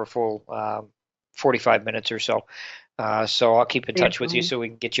back on for a full 45 minutes or so. So I'll keep in touch with you so we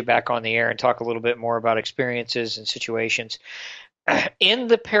can get you back on the air and talk a little bit more about experiences and situations. In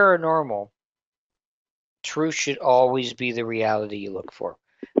the paranormal, truth should always be the reality you look for.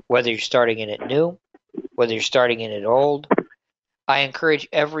 Whether you're starting in it new, whether you're starting in it old, I encourage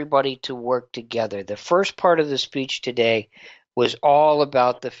everybody to work together. The first part of the speech today was all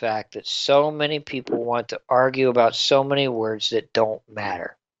about the fact that so many people want to argue about so many words that don't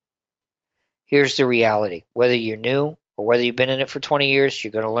matter. Here's the reality. Whether you're new or whether you've been in it for 20 years,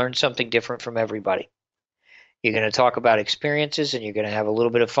 you're going to learn something different from everybody. You're going to talk about experiences, and you're going to have a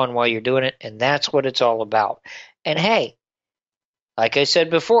little bit of fun while you're doing it, and that's what it's all about. And hey, like I said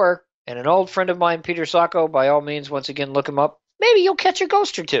before, and an old friend of mine, Peter Sacco, by all means, once again, look him up. Maybe you'll catch a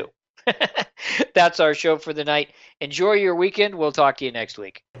ghost or two. That's our show for the night. Enjoy your weekend. We'll talk to you next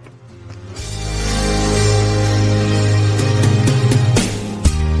week.